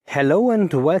Hello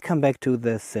and welcome back to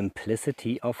the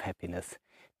Simplicity of Happiness.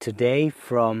 Today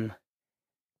from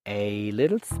a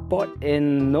little spot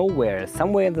in nowhere,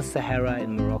 somewhere in the Sahara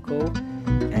in Morocco.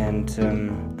 And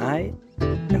I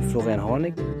am Florian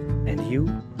Hornig, and you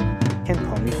can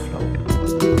call me Flo.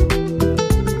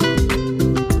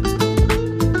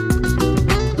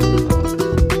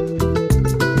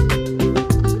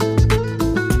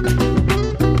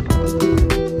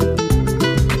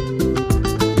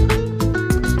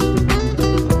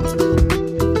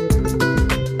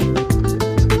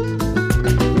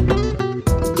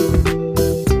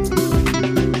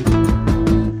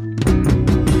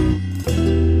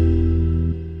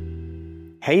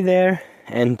 Hey there,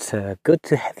 and good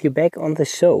to have you back on the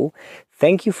show.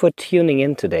 Thank you for tuning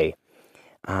in today.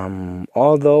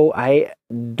 Although I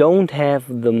don't have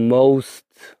the most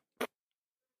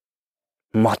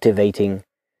motivating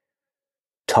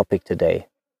topic today.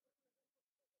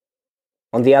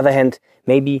 On the other hand,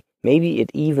 maybe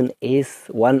it even is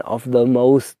one of the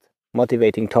most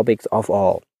motivating topics of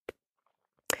all.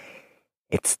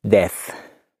 It's death.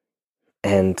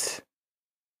 And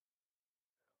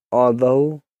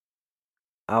although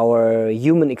our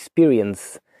human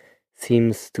experience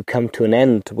seems to come to an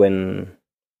end when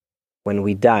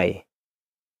we die,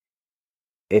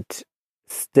 it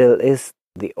still is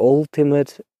the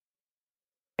ultimate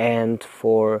end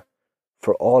for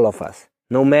all of us.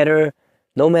 No matter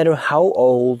how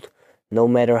old, no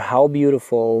matter how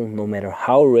beautiful, no matter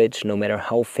how rich, no matter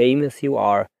how famous you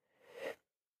are,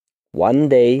 one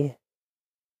day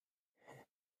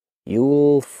you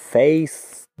will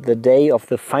face the day of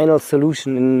the final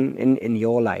solution in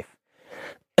your life.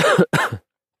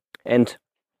 And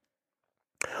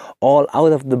all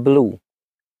out of the blue,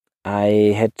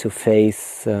 I had to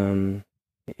face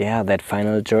that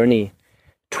final journey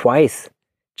twice.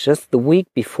 Just the week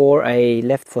before I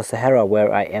left for Sahara,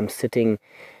 where I am sitting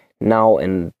now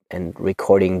and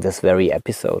recording this very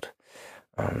episode.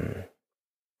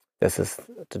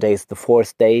 Today is the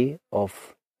fourth day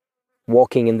of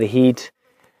walking in the heat,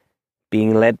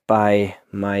 being led by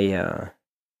my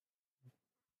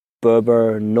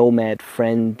Berber nomad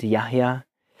friend Yahya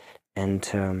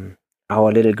and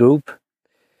our little group.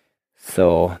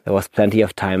 So there was plenty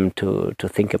of time to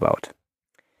think about.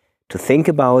 To think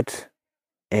about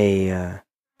a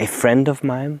friend of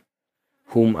mine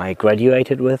whom I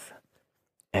graduated with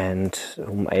and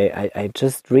whom I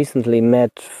just recently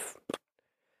met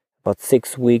about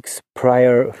 6 weeks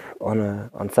prior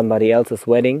on somebody else's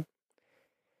wedding.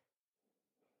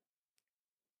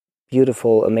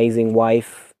 Beautiful, amazing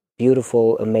wife,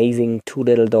 beautiful, amazing 2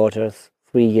 little daughters,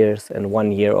 3 years and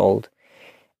 1 year old.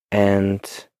 And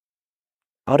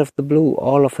out of the blue,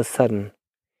 all of a sudden,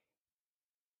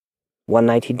 one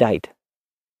night he died.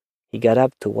 He got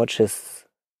up to watch his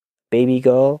baby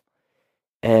girl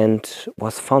and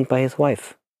was found by his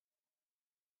wife.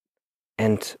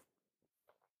 And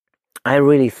I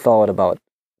really thought about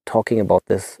talking about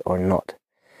this or not,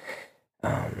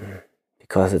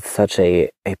 because it's such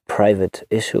a private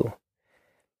issue.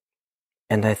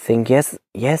 And I think, yes,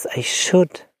 I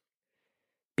should,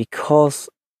 because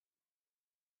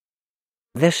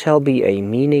there shall be a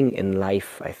meaning in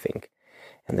life, I think.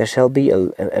 And there shall be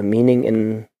a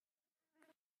meaning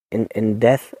in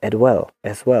death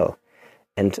as well.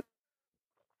 And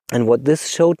what this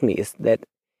showed me is that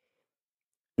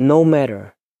no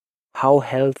matter how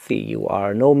healthy you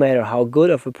are, no matter how good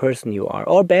of a person you are,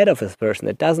 or bad of a person,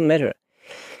 it doesn't matter.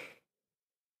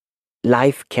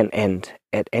 Life can end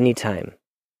at any time.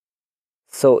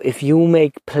 So if you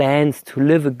make plans to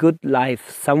live a good life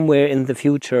somewhere in the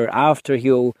future, after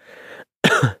you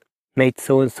made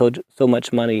so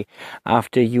much money,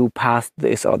 after you passed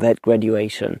this or that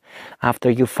graduation, after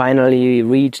you finally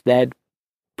reach that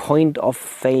point of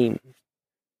fame,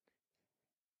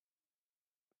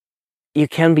 you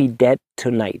can be dead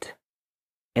tonight.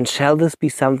 And shall this be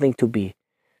something to be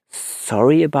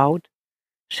sorry about?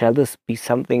 Shall this be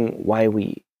something why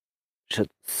we should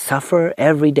suffer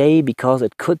every day because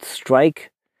it could strike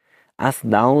us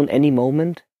down any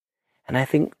moment? And I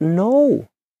think, no,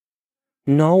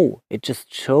 it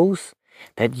just shows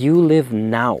that you live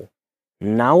now.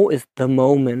 Now is the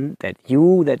moment that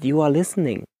you are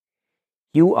listening.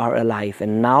 You are alive,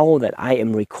 and now that I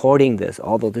am recording this,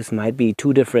 although this might be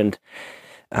 2 different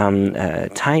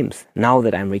times, now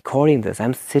that I'm recording this,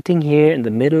 I'm sitting here in the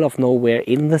middle of nowhere,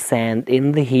 in the sand,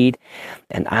 in the heat,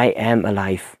 and I am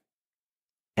alive.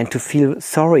 And to feel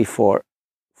sorry for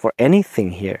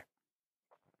anything here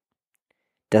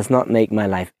does not make my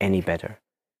life any better.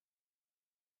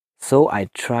 So I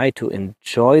try to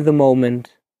enjoy the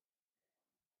moment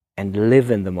and live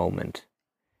in the moment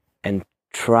and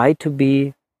try to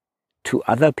be to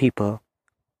other people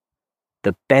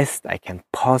the best I can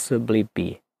possibly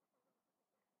be.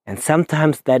 And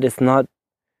sometimes that is not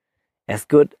as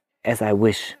good as I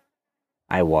wish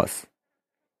I was.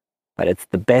 But it's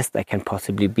the best I can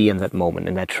possibly be in that moment.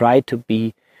 And I try to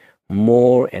be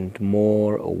more and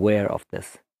more aware of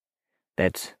this.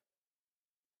 That,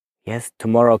 yes,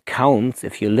 tomorrow counts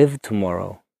if you live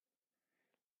tomorrow.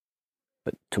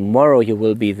 But tomorrow you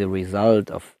will be the result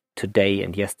of today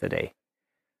and yesterday.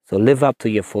 So live up to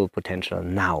your full potential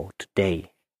now,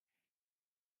 today.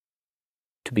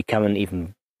 To become an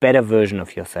even better version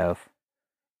of yourself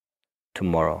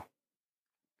tomorrow.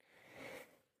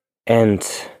 And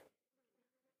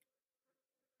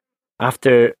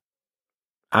after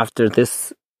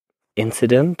this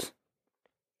incident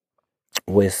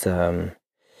with the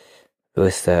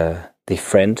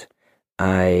friend,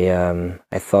 I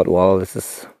thought, well, this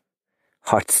is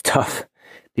hard stuff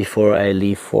before I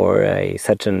leave for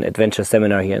such an adventure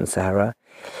seminar here in Sahara.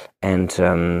 And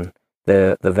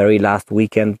the very last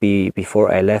weekend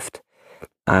before I left,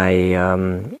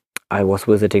 I was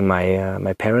visiting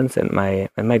my parents and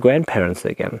my grandparents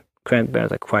again.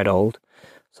 Grandparents are quite old,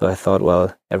 so I thought,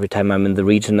 well, every time I'm in the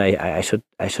region, I should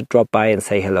drop by and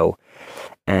say hello.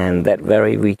 And that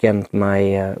very weekend,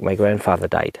 my grandfather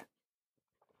died.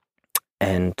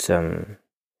 And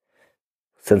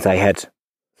since I had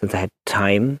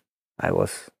time, I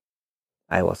was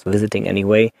visiting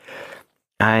anyway.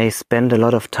 I spent a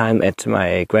lot of time at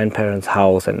my grandparents'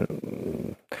 house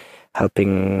and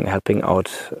helping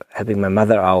my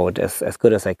mother out as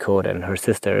good as I could, and her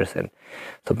sisters. And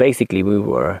so basically we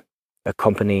were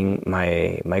accompanying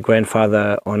my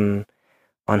grandfather on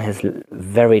his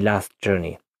very last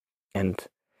journey. And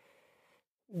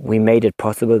we made it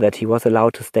possible that he was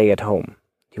allowed to stay at home.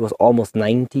 He was almost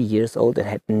 90 years old and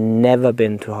had never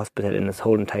been to a hospital in his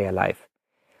whole entire life.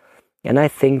 And I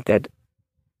think that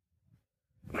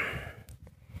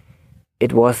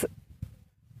it was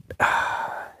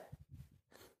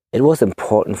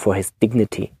important for his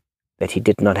dignity that he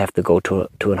did not have to go to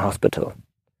an hospital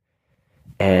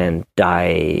and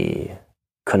die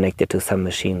connected to some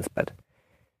machines, but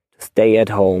to stay at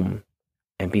home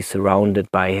and be surrounded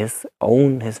by his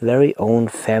very own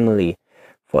family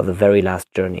for the very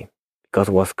last journey, because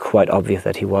it was quite obvious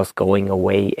that he was going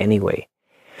away anyway.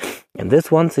 And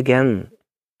this once again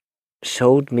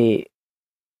showed me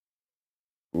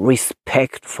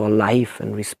respect for life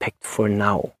and respect for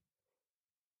now.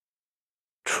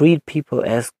 Treat people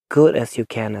as good as you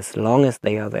can as long as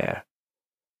they are there.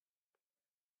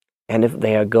 And if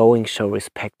they are going, show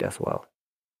respect as well.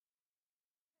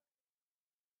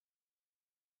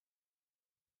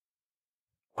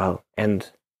 Well,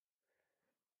 and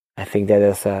I think that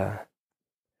is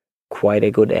quite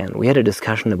a good end. We had a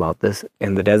discussion about this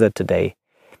in the desert today,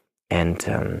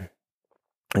 and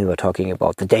we were talking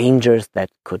about the dangers that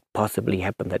could possibly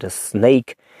happen, that a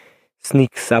snake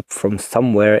sneaks up from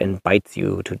somewhere and bites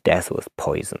you to death with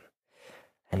poison.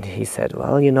 And he said,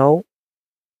 well,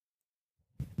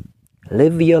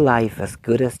 live your life as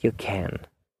good as you can.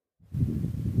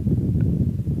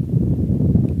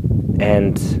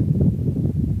 And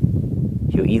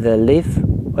you either live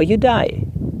or you die.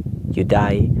 You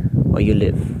die or you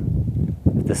live.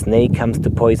 If the snake comes to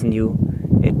poison you,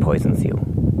 it poisons you.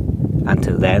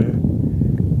 Until then,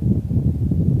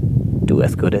 do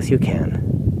as good as you can.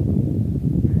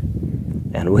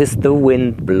 And with the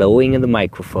wind blowing in the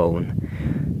microphone,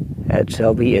 that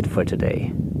shall be it for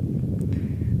today.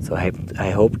 So I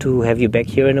hope to have you back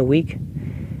here in a week.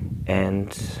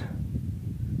 And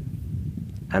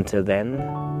until then,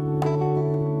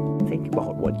 think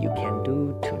about what you can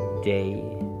do today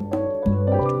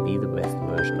to be the best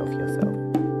version of yourself.